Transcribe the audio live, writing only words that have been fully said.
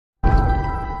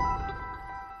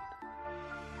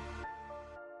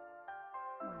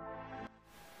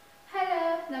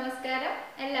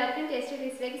എല്ലാവർക്കും ടേസ്റ്റി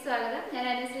ഡിഷിലേക്ക് സ്വാഗതം. ഞാൻ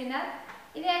Anu Sreenath.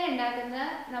 ഇത് ഞാൻ ഉണ്ടാക്കുന്ന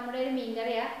നമ്മുടെ ഒരു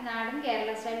മീൻകറിയാണ്, നാടൻ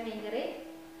കേരള സ്റ്റൈൽ മീൻകറി.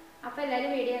 അപ്പോൾ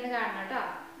എല്ലാവരും വീഡിയോ ഒന്ന് കാണണം കേട്ടോ.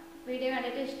 വീഡിയോ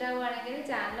കണ്ടിട്ട് ഇഷ്ടമാവുകയാണെങ്കിൽ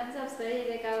ചാനൽ ഒന്ന് സബ്സ്ക്രൈബ്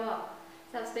ചെയ്തേക്കാവോ.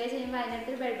 സബ്സ്ക്രൈബ് ചെയ്യുമ്പോൾ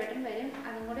അതിനടുത്ത് ബെൽ ബട്ടൺ വരും,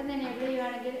 അതും കൂടെ ഒന്ന് എനേബിൾ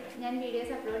ചെയ്യുവാണെങ്കിൽ ഞാൻ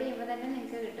വീഡിയോസ് അപ്ലോഡ് ചെയ്യുമ്പോൾ തന്നെ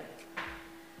നിങ്ങൾക്ക് കിട്ടും.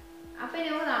 അപ്പോൾ ഇനി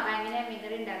നോക്കാം എങ്ങനെയാണ്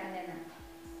മീൻകറി ഉണ്ടാക്കുന്നതെന്ന്.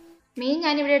 മീൻ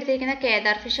ഞാനിവിടെ എടുത്തിരിക്കുന്ന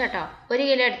കേദാർ ഫിഷ് കേട്ടോ, 1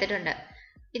 കിലോ എടുത്തിട്ടുണ്ട്.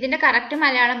 ഇതിന്റെ കറക്റ്റ്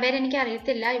മലയാളം പേര് എനിക്ക്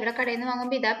അറിയത്തില്ല. ഇവിടെ കടയിൽ നിന്ന്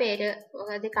വാങ്ങുമ്പോൾ ഇതാ പേര്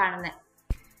ഇത് കാണുന്നത്.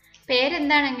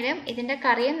 പേരെന്താണെങ്കിലും ഇതിന്റെ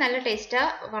കറിയും നല്ല ടേസ്റ്റാ,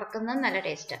 വറുക്കുന്നതും നല്ല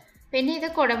ടേസ്റ്റാ. പിന്നെ ഇത്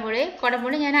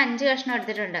കുടംപുളി ഞാൻ 5 കഷ്ണം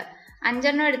എടുത്തിട്ടുണ്ട്.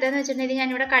 5 എണ്ണം എടുത്തതെന്ന് വെച്ചിട്ടുണ്ടെങ്കിൽ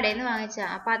ഞാനിവിടെ കടയിൽ നിന്ന് വാങ്ങിച്ചാൽ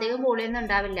അപ്പോൾ അധികം പുളിയൊന്നും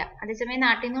ഉണ്ടാവില്ല. അതേസമയം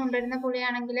നാട്ടിൽ നിന്ന് കൊണ്ടുവരുന്ന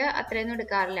പുളിയാണെങ്കിൽ അത്രയൊന്നും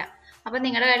എടുക്കാറില്ല. അപ്പോൾ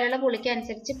നിങ്ങളുടെ കയ്യിലുള്ള പുളിക്ക്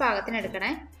അനുസരിച്ച് പാകത്തിന്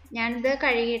എടുക്കണേ. ഞാനിത്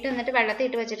കഴുകിയിട്ട് എന്നിട്ട് വെള്ളത്തിൽ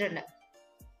ഇട്ട് വെച്ചിട്ടുണ്ട്.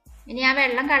 ഇനി ആ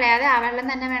വെള്ളം കളയാതെ ആ വെള്ളം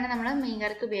തന്നെ വേണം നമ്മൾ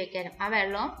മീൻകറിക്ക് ഉപയോഗിക്കാനും. ആ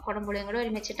വെള്ളവും കുടംപുളിയും കൂടെ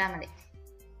ഒരുമിച്ചിട്ടാൽ മതി.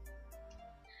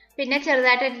 പിന്നെ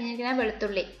ചെറുതായിട്ട് അരിഞ്ഞിരിക്കുന്ന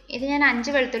വെളുത്തുള്ളി, ഇത് ഞാൻ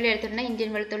 5 വെളുത്തുള്ളി എടുത്തിട്ടുണ്ട്. ഇന്ത്യൻ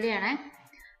വെളുത്തുള്ളിയാണ്.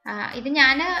 ഇത്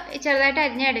ഞാൻ ചെറുതായിട്ട്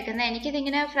അരിഞ്ഞെടുക്കുന്നത്.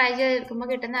 എനിക്കിതിങ്ങനെ ഫ്രൈ ചെയ്തെടുക്കുമ്പോൾ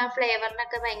കിട്ടുന്ന ആ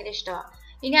ഫ്ലേവറിനൊക്കെ ഭയങ്കര ഇഷ്ടമാണ്.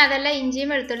 ഇനി അതല്ല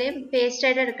ഇഞ്ചിയും വെളുത്തുള്ളിയും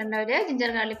പേസ്റ്റായിട്ട് എടുക്കേണ്ടവർ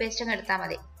ജിഞ്ചർ ഗാർലിക് പേസ്റ്റ് അങ്ങ് എടുത്താൽ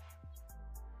മതി.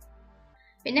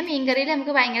 പിന്നെ മീൻകറിയിൽ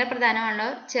നമുക്ക് ഭയങ്കര പ്രധാനമാണല്ലോ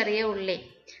ചെറിയ ഉള്ളി.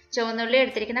 ചുവന്നുള്ളി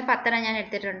എടുത്തിരിക്കുന്ന 10 ഞാൻ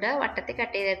എടുത്തിട്ടുണ്ട്. വട്ടത്തിൽ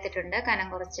കട്ട് ചെയ്തെടുത്തിട്ടുണ്ട് കനം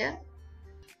കുറച്ച്.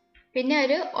 പിന്നെ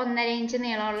ഒരു 1.5 ഇഞ്ച്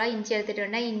നീളമുള്ള ഇഞ്ചി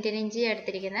എടുത്തിട്ടുണ്ട്. ഇന്ത്യൻ ഇഞ്ചി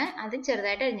എടുത്തിരിക്കുന്നത്, അതും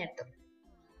ചെറുതായിട്ട് അരിഞ്ഞെടുത്തു.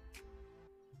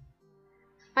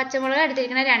 പച്ചമുളക്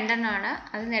എടുത്തിരിക്കുന്ന 2 എണ്ണമാണ്,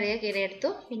 അത് നിറയെ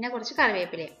കീറിയെടുത്തു. പിന്നെ കുറച്ച്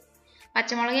കറിവേപ്പിലയും.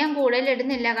 പച്ചമുളക് ഞാൻ കൂടുതൽ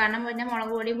ഇടുന്നില്ല, കാരണം പിന്നെ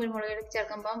മുളക് പൊടിയും കുരുമുളകും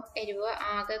ചേർക്കുമ്പം എരിവ്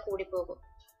ആകെ കൂടിപ്പോകും.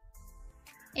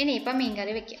 ഇനിയിപ്പം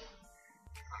മീൻകറി വെക്കാം.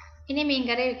 ഇനി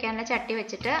മീൻകറി വെക്കാനുള്ള ചട്ടി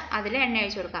വെച്ചിട്ട് അതിൽ എണ്ണ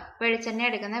ഒഴിച്ചു കൊടുക്കാം. വെളിച്ചെണ്ണ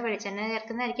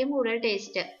ചേർക്കുന്നതായിരിക്കും കൂടുതൽ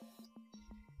ടേസ്റ്റ്.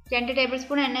 2 ടേബിൾ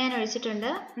സ്പൂൺ എണ്ണ ഞാൻ ഒഴിച്ചിട്ടുണ്ട്.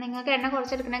 നിങ്ങൾക്ക് എണ്ണ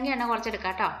കുറച്ചെടുക്കണമെങ്കിൽ എണ്ണ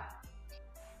കുറച്ചെടുക്കാം കേട്ടോ.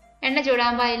 എണ്ണ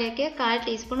ചൂടാകുമ്പോൾ അതിലേക്ക് 1/4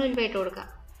 ടീസ്പൂൺ ഉലുവ ഇട്ട് കൊടുക്കാം.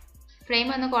 ഫ്ലെയിം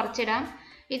ഒന്ന് കുറച്ചിടാം.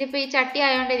 ഇതിപ്പോൾ ഈ ചട്ടി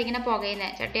ആയതുകൊണ്ട് ഇതിങ്ങനെ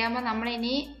പുകയുന്നത്. ചട്ടിയാകുമ്പോൾ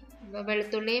നമ്മളിനി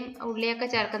വെളുത്തുള്ളിയും ഉള്ളിയൊക്കെ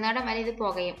ചേർക്കുന്നിടം വരെ ഇത്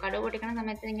പുകയും. കടുക് പൊട്ടിക്കുന്ന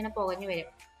സമയത്ത് ഇങ്ങനെ പുകഞ്ഞു വരും.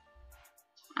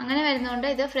 അങ്ങനെ വരുന്നതുകൊണ്ട്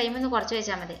ഇത് ഫ്ലെയിം ഒന്ന് കുറച്ച്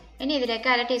വെച്ചാൽ മതി. ഇനി ഇതിലേക്ക്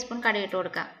 1/2 ടീസ്പൂൺ കടുക് ഇട്ട്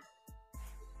കൊടുക്കാം.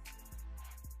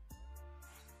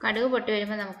 കടുക് പൊട്ടി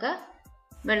വരുമ്പോൾ നമുക്ക്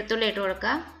വെളുത്തുള്ളി ഇട്ട്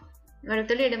കൊടുക്കാം.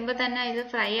 വെളുത്തുള്ളി ഇടുമ്പോൾ തന്നെ ഇത്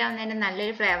ഫ്രൈ ആവുന്നതിന്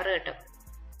നല്ലൊരു ഫ്ലേവർ കിട്ടും.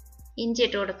 ഇഞ്ചി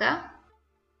ഇട്ട് കൊടുക്കാം.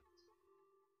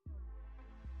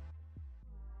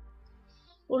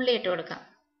 ഉള്ളി ഇട്ട് കൊടുക്കാം.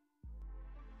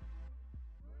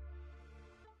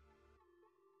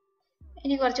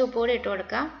 ഇനി കുറച്ച് ഉപ്പ് കൂടി ഇട്ട്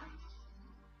കൊടുക്കാം.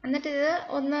 എന്നിട്ട് ഇത്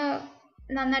ഒന്ന്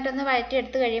നന്നായിട്ടൊന്ന് വഴറ്റി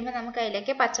എടുത്ത് കഴിയുമ്പോൾ നമുക്ക്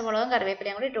അതിലേക്ക് പച്ചമുളകും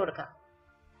കറിവേപ്പിലയും കൂടി ഇട്ട് കൊടുക്കാം.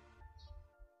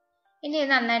 ഇനി ഇത്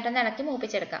നന്നായിട്ടൊന്ന് ഇളക്കി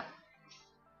മൂപ്പിച്ചെടുക്കാം.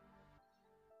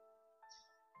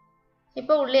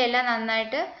 ഇപ്പോൾ ഉള്ളിയെല്ലാം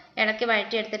നന്നായിട്ട് ഇളക്കി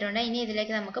വഴറ്റിയെടുത്തിട്ടുണ്ട്. ഇനി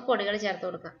ഇതിലേക്ക് നമുക്ക് പൊടികൾ ചേർത്ത്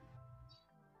കൊടുക്കാം.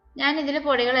 ഞാൻ ഇതിൽ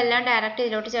പൊടികളെല്ലാം ഡയറക്റ്റ്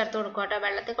ഇതിലോട്ട് ചേർത്ത് കൊടുക്കും കേട്ടോ.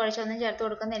 വെള്ളത്തിൽ കുഴച്ചൊന്നും ചേർത്ത്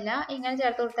കൊടുക്കുന്നില്ല. ഇങ്ങനെ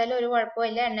ചേർത്ത് കൊടുത്താലും ഒരു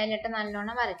കുഴപ്പമില്ല. എണ്ണയിലിട്ട്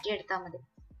നല്ലോണം വരട്ടിയെടുത്താൽ മതി.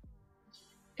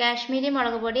 കാശ്മീരി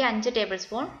മുളക് പൊടി 5 ടേബിൾ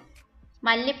സ്പൂൺ,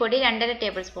 മല്ലിപ്പൊടി 2.5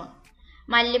 ടേബിൾ സ്പൂൺ.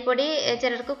 മല്ലിപ്പൊടി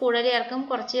ചിലർക്ക് കൂടുതൽ ചേർക്കും,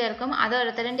 കുറച്ച് ചേർക്കും. അത്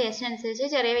ഓരോരുത്തരും ടേസ്റ്റിനനുസരിച്ച്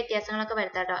ചെറിയ വ്യത്യാസങ്ങളൊക്കെ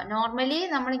വരുത്താം കേട്ടോ. നോർമലി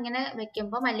നമ്മളിങ്ങനെ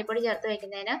വെക്കുമ്പോൾ മല്ലിപ്പൊടി ചേർത്ത്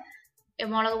വെക്കുന്നതിന്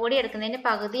മുളക് പൊടി എടുക്കുന്നതിന്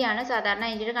പകുതിയാണ് സാധാരണ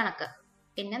അതിൻ്റെ ഒരു കണക്ക്.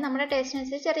 പിന്നെ നമ്മുടെ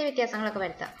ടേസ്റ്റിനനുസരിച്ച് ചെറിയ വ്യത്യാസങ്ങളൊക്കെ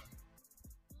വരുത്താം.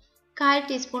 1/4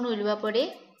 ടീസ്പൂൺ ഉലുവപ്പൊടി,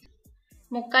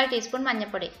 3/4 ടീസ്പൂൺ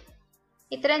മഞ്ഞൾപ്പൊടി.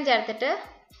 ഇത്രയും ചേർത്തിട്ട്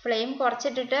ഫ്ലെയിം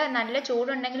കുറച്ചിട്ടിട്ട് നല്ല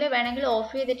ചൂടുണ്ടെങ്കിൽ വേണമെങ്കിൽ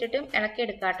ഓഫ് ചെയ്തിട്ടിട്ടും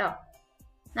ഇളക്കിയെടുക്കാം കേട്ടോ.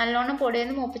 നല്ലോണം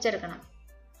പൊടിയൊന്ന് മൂപ്പിച്ചെടുക്കണം.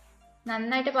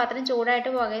 നന്നായിട്ട് പാത്രം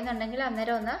ചൂടായിട്ട് പുകയുന്നുണ്ടെങ്കിൽ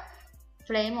അന്നേരം ഒന്ന്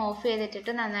ഫ്ലെയിം ഓഫ്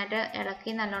ചെയ്തിട്ടിട്ട് നന്നായിട്ട്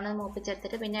ഇളക്കി നല്ലോണം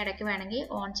മൂപ്പിച്ചെടുത്തിട്ട് പിന്നെ ഇടയ്ക്ക് വേണമെങ്കിൽ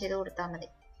ഓൺ ചെയ്ത് കൊടുത്താൽ മതി.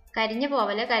 കരിഞ്ഞു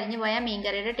പോവല്ലേ. കരിഞ്ഞു പോയാൽ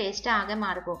മീൻകറിയുടെ ടേസ്റ്റ് ആകെ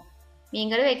മാറിപ്പോകും.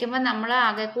 മീൻകറി വെക്കുമ്പോൾ നമ്മൾ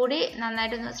ആകെ കൂടി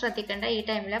നന്നായിട്ടൊന്ന് ശ്രദ്ധിക്കേണ്ട ഈ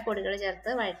ടൈമിൽ പൊടികൾ ചേർത്ത്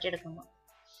വഴറ്റിയെടുക്കുമ്പോൾ.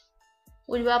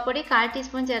 ഉലുവാപ്പൊടി 1/4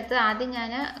 ടീസ്പൂൺ ചേർത്ത് ആദ്യം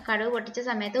ഞാൻ കടുക് പൊട്ടിച്ച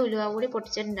സമയത്ത് ഉലുവ കൂടി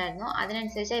പൊട്ടിച്ചിട്ടുണ്ടായിരുന്നു.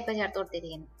 അതിനനുസരിച്ചാണ് ഇപ്പോൾ ചേർത്ത്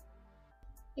കൊടുത്തിരിക്കുന്നത്.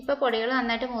 ഇപ്പോൾ പൊടികൾ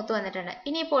നന്നായിട്ട് മൂത്ത് വന്നിട്ടുണ്ട്.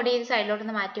 ഇനി ഈ പൊടി ഇത്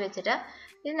സൈഡിലോട്ടൊന്ന് മാറ്റി വെച്ചിട്ട്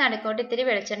ഇത് നടുക്കോട്ട് ഇത്തിരി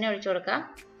വെളിച്ചെണ്ണ ഒഴിച്ചു കൊടുക്കാം.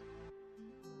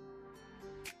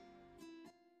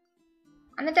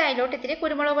 എന്നിട്ട് അതിലോട്ട് ഇത്തിരി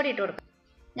കുരുമുളക് പൊടി ഇട്ട് കൊടുക്കാം.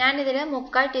 ഞാനിതിൽ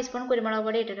 3/4 ടീസ്പൂൺ കുരുമുളക്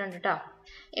പൊടി ഇട്ടിട്ടുണ്ട് കേട്ടോ.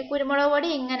 ഈ കുരുമുളക് പൊടി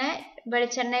ഇങ്ങനെ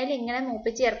വെളിച്ചെണ്ണയിൽ ഇങ്ങനെ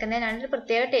മൂപ്പിച്ച് ചേർക്കുന്നതിനാണ് ഒരു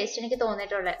പ്രത്യേക ടേസ്റ്റ് എനിക്ക്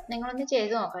തോന്നിയിട്ടുള്ളത്. നിങ്ങളൊന്ന്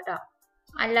ചെയ്ത് നോക്കാം കേട്ടോ.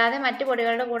 അല്ലാതെ മറ്റു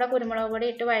പൊടികളുടെ കൂടെ കുരുമുളക് പൊടി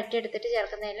ഇട്ട് വഴറ്റിയെടുത്തിട്ട്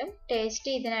ചേർക്കുന്നതിലും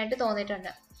ടേസ്റ്റ് ഇതിനായിട്ട്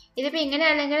തോന്നിയിട്ടുണ്ട്. ഇതിപ്പോൾ ഇങ്ങനെ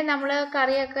അല്ലെങ്കിൽ നമ്മൾ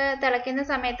കറിയൊക്കെ തിളയ്ക്കുന്ന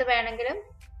സമയത്ത് വേണമെങ്കിലും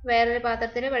വേറൊരു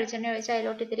പാത്രത്തിൽ വെളിച്ചെണ്ണ ഒഴിച്ച്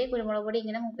അതിലോട്ട് ഇത്തിരി കുരുമുളക് പൊടി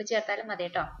ഇങ്ങനെ മൂപ്പിച്ച് ചേർത്താലും മതി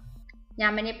കേട്ടോ. ഞാൻ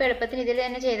പിന്നെ ഇപ്പോൾ എളുപ്പത്തിന് ഇതിൽ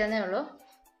തന്നെ ചെയ്തതേ ഉള്ളൂ.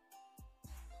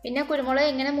 പിന്നെ കുരുമുളക്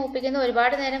ഇങ്ങനെ മൂപ്പിക്കുന്ന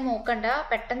ഒരുപാട് നേരം മൂക്കണ്ട,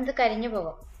 പെട്ടെന്ന് ഇത് കരിഞ്ഞു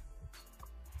പോകും.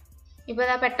 ഇപ്പോൾ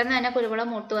ഇതാ പെട്ടെന്ന് തന്നെ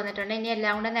കുരുമുളക് മൂത്ത് വന്നിട്ടുണ്ട്. ഇനി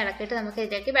എല്ലാം കൂടെ ഇളക്കിയിട്ട് നമുക്ക്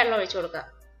ഇതിലേക്ക് വെള്ളം ഒഴിച്ചു കൊടുക്കാം.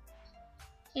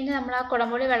 ഇനി നമ്മൾ ആ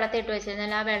കുടംപുളി വെള്ളത്തിൽ ഇട്ട്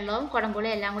വെച്ചിരുന്നാൽ ആ വെള്ളവും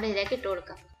കുടംപുളിയും എല്ലാം കൂടി ഇതിലേക്ക് ഇട്ട്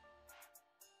കൊടുക്കാം.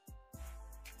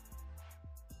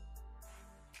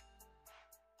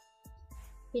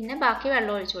 പിന്നെ ബാക്കി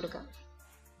വെള്ളം ഒഴിച്ചു കൊടുക്കാം.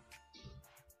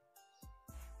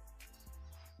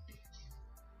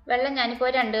 വെള്ളം ഞാനിപ്പോൾ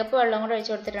 2 കപ്പ് വെള്ളം കൂടെ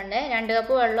ഒഴിച്ചു കൊടുത്തിട്ടുണ്ട്. 2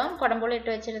 കപ്പ് വെള്ളം കുടംപുളി ഇട്ട്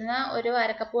വെച്ചിരുന്ന ഒരു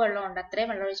 1/2 കപ്പ് വെള്ളം ഉണ്ട്. അത്രയും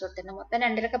വെള്ളം ഒഴിച്ചു കൊടുത്തിട്ടുണ്ട്. മൊത്തം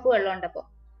 2.5 കപ്പ് വെള്ളം ഉണ്ട്. അപ്പോൾ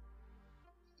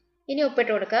ഇനി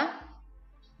ഉപ്പിട്ട് കൊടുക്കാം.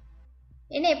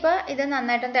 ഇനിയിപ്പോൾ ഇത്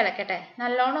നന്നായിട്ടും തിളക്കട്ടെ.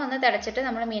 നല്ലോണം ഒന്ന് തിളച്ചിട്ട്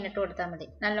നമ്മൾ മീനിട്ട് കൊടുത്താൽ മതി.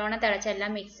 നല്ലോണം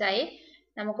തിളച്ചെല്ലാം മിക്സായി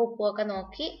നമുക്ക് ഉപ്പൊക്കെ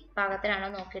നോക്കി പാകത്തിനാണോ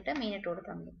നോക്കിയിട്ട് മീനിട്ട്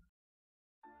കൊടുത്താൽ മതി.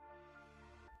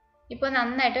 ഇപ്പോൾ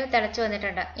നന്നായിട്ട് തിളച്ച്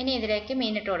വന്നിട്ടുണ്ട്. ഇനി ഇതിലേക്ക്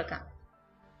മീനിട്ട് കൊടുക്കാം.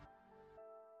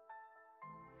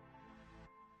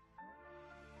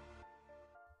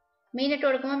 മീനിട്ട്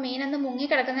കൊടുക്കുമ്പോൾ മീനൊന്ന് മുങ്ങി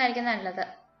കിടക്കുന്നതായിരിക്കും നല്ലത്.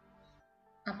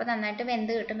 അപ്പോൾ നന്നായിട്ട്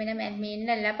വെന്ത് കിട്ടും. പിന്നെ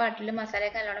മീനിൻ്റെ എല്ലാ പാട്ടിലും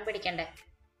മസാലയൊക്കെ നല്ലോണം പിടിക്കണ്ടേ.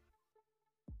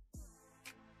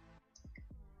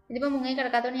 ഇതിപ്പോൾ മുങ്ങി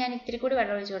കിടക്കാത്തതുകൊണ്ട് ഞാൻ ഇത്തിരി കൂടി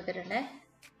വെള്ളം ഒഴിച്ച് കൊടുത്തിട്ടുണ്ട്.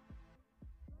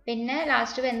 പിന്നെ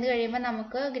ലാസ്റ്റ് വെന്ത് കഴിയുമ്പോൾ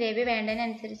നമുക്ക് ഗ്രേവി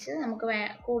വേണ്ടതിനനുസരിച്ച് നമുക്ക്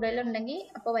കൂടുതലുണ്ടെങ്കിൽ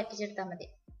അപ്പോൾ വറ്റിച്ചെടുത്താൽ മതി.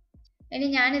 ഇനി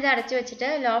ഞാനിത് അടച്ചു വെച്ചിട്ട്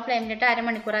ലോ ഫ്ലെയിമിലിട്ട്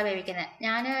അരമണിക്കൂറാണ് വേവിക്കുന്നത്.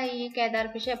 ഞാൻ ഈ കേദാർ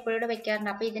ഫിഷ് എപ്പോഴും ഇവിടെ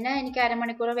വെക്കാറുണ്ട്. അപ്പോൾ ഇതിന് എനിക്ക്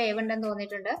അരമണിക്കൂർ വേവുണ്ടെന്ന്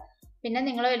തോന്നിയിട്ടുണ്ട്. പിന്നെ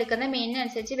നിങ്ങൾ എടുക്കുന്ന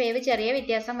മീനിനനുസരിച്ച് വേവ് ചെറിയ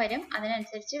വ്യത്യാസം വരും.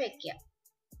 അതിനനുസരിച്ച് വെക്കുക.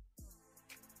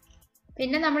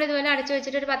 പിന്നെ നമ്മൾ ഇതുപോലെ അടച്ചു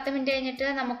വെച്ചിട്ട് ഒരു 10 മിനിറ്റ് കഴിഞ്ഞിട്ട്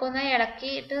നമുക്കൊന്ന്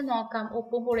ഇളക്കിയിട്ട് നോക്കാം.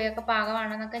 ഉപ്പും പുളിയൊക്കെ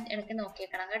പാകമാണോ എന്നൊക്കെ ഇടയ്ക്ക്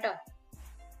നോക്കിയേക്കണം കേട്ടോ.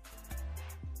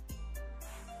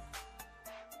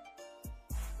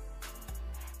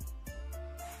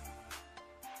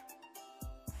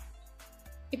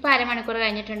 ഇപ്പോൾ അരമണിക്കൂർ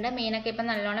കഴിഞ്ഞിട്ടുണ്ട്. മീനൊക്കെ ഇപ്പം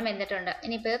നല്ലോണം വെന്തിട്ടുണ്ട്.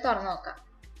 ഇനിയിപ്പോൾ ഇത് തുറന്ന് നോക്കാം.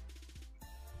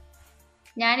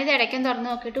 ഞാനിത് ഇടയ്ക്കും തുറന്ന്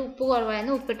നോക്കിയിട്ട് ഉപ്പ്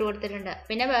കുറവായിരുന്നു, ഉപ്പിട്ട് കൊടുത്തിട്ടുണ്ട്.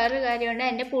 പിന്നെ വേറൊരു കാര്യമുണ്ട്,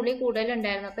 എൻ്റെ പുളി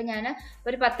കൂടുതലുണ്ടായിരുന്നു. അപ്പോൾ ഞാൻ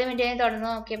ഒരു 10 മിനിറ്റ് കഴിഞ്ഞ് തുറന്ന്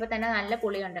നോക്കിയപ്പോൾ തന്നെ നല്ല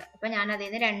പുളിയുണ്ട്. അപ്പോൾ ഞാൻ അതിൽ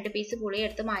നിന്ന് 2 പീസ് പുളി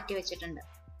എടുത്ത് മാറ്റി വെച്ചിട്ടുണ്ട്.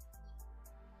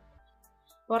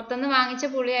 പുറത്തുനിന്ന് വാങ്ങിച്ച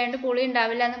പുളി ആയതുകൊണ്ട് പുളി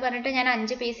ഉണ്ടാവില്ല എന്ന് പറഞ്ഞിട്ട് ഞാൻ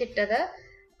 5 പീസ് ഇട്ടത്.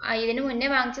 ഇതിന് മുന്നേ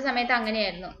വാങ്ങിച്ച സമയത്ത്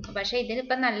അങ്ങനെയായിരുന്നു. പക്ഷേ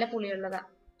ഇതിനിപ്പം നല്ല പുളിയുള്ളതാണ്.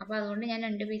 അപ്പോൾ അതുകൊണ്ട് ഞാൻ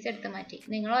 2 പീസ് എടുത്ത് മാറ്റി.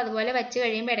 നിങ്ങളും അതുപോലെ വെച്ച്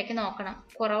കഴിയുമ്പോൾ ഇടയ്ക്ക് നോക്കണം.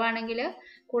 കുറവാണെങ്കിൽ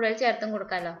കൂടുതൽ ചേർത്തും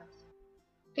കൊടുക്കാമല്ലോ.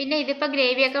 പിന്നെ ഇതിപ്പോൾ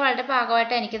ഗ്രേവിയൊക്കെ വളരെ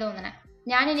പാകമായിട്ടാണ് എനിക്ക് തോന്നുന്നത്.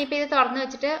 ഞാൻ ഇനിയിപ്പോൾ ഇത് തുറന്ന്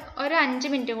വെച്ചിട്ട് ഒരു 5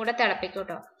 മിനിറ്റും കൂടെ തിളപ്പിക്കും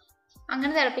കേട്ടോ.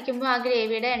 അങ്ങനെ തിളപ്പിക്കുമ്പോൾ ആ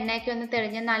ഗ്രേവിയുടെ എണ്ണയൊക്കെ ഒന്ന്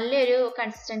തെളിഞ്ഞ് നല്ലൊരു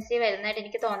കൺസിസ്റ്റൻസി വരുന്നതായിട്ട്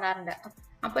എനിക്ക് തോന്നാറുണ്ട്.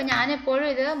 അപ്പോൾ ഞാൻ എപ്പോഴും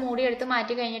ഇത് മൂടിയെടുത്ത്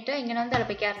മാറ്റി കഴിഞ്ഞിട്ട് ഇങ്ങനെ ഒന്ന്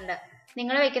തിളപ്പിക്കാറുണ്ട്.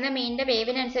 നിങ്ങൾ വെക്കുന്ന മീനിൻ്റെ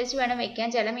വേവിനനുസരിച്ച് വേണം വെക്കാൻ.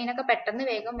 ചില മീനൊക്കെ പെട്ടെന്ന്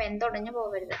വേഗം വെന്തുടഞ്ഞ്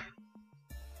പോകരുത്.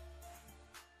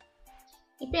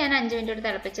 ഇപ്പോൾ ഞാൻ 5 മിനിറ്റ് കൂടി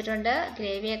തിളപ്പിച്ചിട്ടുണ്ട്.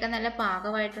 ഗ്രേവിയൊക്കെ നല്ല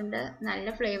പാകമായിട്ടുണ്ട്.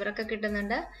 നല്ല ഫ്ലേവറൊക്കെ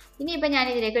കിട്ടുന്നുണ്ട്. ഇനിയിപ്പോൾ ഞാൻ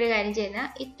ഇതിലേക്ക് ഒരു കാര്യം ചെയ്യുന്ന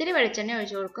ഇത്തിരി വെളിച്ചെണ്ണ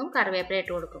ഒഴിച്ചു കൊടുക്കും. കറിവേപ്പില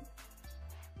ഇട്ട് കൊടുക്കും.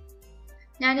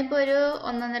 ഞാനിപ്പോൾ ഒരു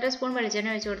 1.5 സ്പൂൺ വെളിച്ചെണ്ണ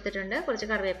ഒഴിച്ചു കൊടുത്തിട്ടുണ്ട്. കുറച്ച്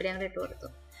കറിവേപ്പിലയും കൂടി ഇട്ട് കൊടുത്തു.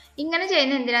 ഇങ്ങനെ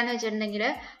ചെയ്യുന്നത് എന്തിനാന്ന് വെച്ചിട്ടുണ്ടെങ്കിൽ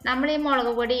നമ്മൾ ഈ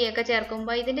മുളക് പൊടിയൊക്കെ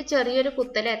ചേർക്കുമ്പോൾ ഇതിൻ്റെ ചെറിയൊരു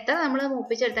കുത്തൽ, എത്ര നമ്മൾ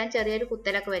മൂപ്പിച്ചെടുത്താൽ ചെറിയൊരു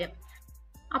കുത്തലൊക്കെ വരും.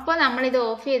 അപ്പോൾ നമ്മളിത്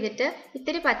ഓഫ് ചെയ്തിട്ട്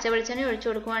ഇത്തിരി പച്ച വെളിച്ചെണ്ണ ഒഴിച്ചു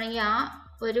കൊടുക്കുവാണെങ്കിൽ ആ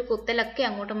ഒരു കുത്തലൊക്കെ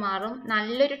അങ്ങോട്ട് മാറും.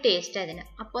 നല്ലൊരു ടേസ്റ്റ് അതിന്.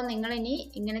 അപ്പോൾ നിങ്ങളിനി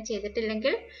ഇങ്ങനെ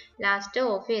ചെയ്തിട്ടില്ലെങ്കിൽ ലാസ്റ്റ്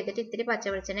ഓഫ് ചെയ്തിട്ട് ഇത്തിരി പച്ച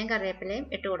വെളിച്ചെണ്ണയും കറിവേപ്പിലയും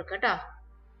ഇട്ട് കൊടുക്കുക കേട്ടോ.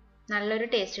 നല്ലൊരു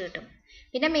ടേസ്റ്റ് കിട്ടും.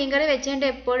 പിന്നെ മീൻകറി വെച്ചുകൊണ്ട്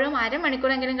എപ്പോഴും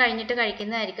അരമണിക്കൂറെങ്കിലും കഴിഞ്ഞിട്ട്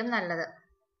കഴിക്കുന്നതായിരിക്കും നല്ലത്.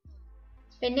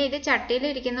 പിന്നെ ഇത് ചട്ടിയിൽ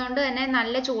ഇരിക്കുന്നതുകൊണ്ട് തന്നെ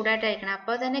നല്ല ചൂടായിട്ട് കഴിക്കണം.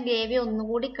 അപ്പോൾ തന്നെ ഗ്രേവി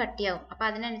ഒന്നുകൂടി കട്ടിയാവും. അപ്പോൾ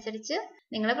അതിനനുസരിച്ച്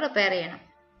നിങ്ങൾ പ്രിപ്പയർ ചെയ്യണം.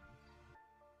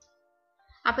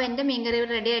 അപ്പോൾ എൻ്റെ മീൻകറി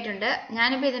റെഡി ആയിട്ടുണ്ട്.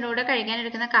 ഞാനിപ്പോൾ ഇതിനൂടെ കഴിക്കാൻ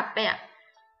എടുക്കുന്ന കപ്പയാണ്.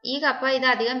 ഈ കപ്പ ഇത്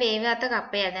അധികം വേവാത്ത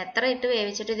കപ്പയായിരുന്നു. എത്ര ഇട്ട്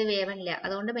വേവിച്ചിട്ട് ഇത് വേവില്ല.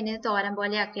 അതുകൊണ്ട് പിന്നെ ഇത് തോരൻ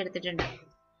പോലെ ആക്കി എടുത്തിട്ടുണ്ട്.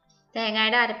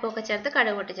 തേങ്ങയുടെ അരപ്പൊക്കെ ചേർത്ത്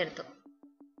കടുക് പൊട്ടിച്ചെടുത്തു.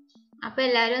 അപ്പോൾ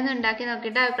എല്ലാവരും ഒന്ന് ഉണ്ടാക്കി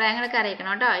നോക്കിയിട്ട് അഭിപ്രായങ്ങളൊക്കെ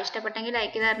അറിയിക്കണം കേട്ടോ. ഇഷ്ടപ്പെട്ടെങ്കിൽ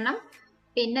ലൈക്ക് തരണം.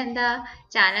 പിന്നെന്താ,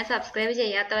 ചാനൽ സബ്സ്ക്രൈബ്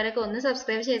ചെയ്യാത്തവരൊക്കെ ഒന്ന്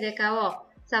സബ്സ്ക്രൈബ് ചെയ്തേക്കാവോ?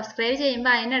 സബ്സ്ക്രൈബ്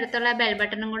ചെയ്യുമ്പോൾ അതിനടുത്തുള്ള ബെൽ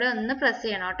ബട്ടണും കൂടെ ഒന്ന് പ്രസ്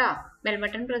ചെയ്യണം കേട്ടോ. ബെൽ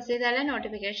ബട്ടൺ പ്രസ് ചെയ്താലേ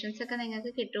നോട്ടിഫിക്കേഷൻസ് ഒക്കെ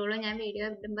നിങ്ങൾക്ക് കിട്ടുള്ളൂ ഞാൻ വീഡിയോ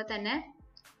ഇടുമ്പോൾ തന്നെ.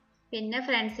 പിന്നെ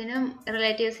ഫ്രണ്ട്സിനും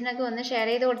റിലേറ്റീവ്സിനൊക്കെ ഒന്ന് ഷെയർ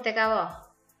ചെയ്ത് കൊടുത്തേക്കാവോ?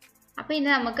 അപ്പോൾ ഇനി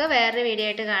നമുക്ക് വേറൊരു വീഡിയോ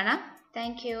ആയിട്ട് കാണാം.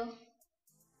 Thank you.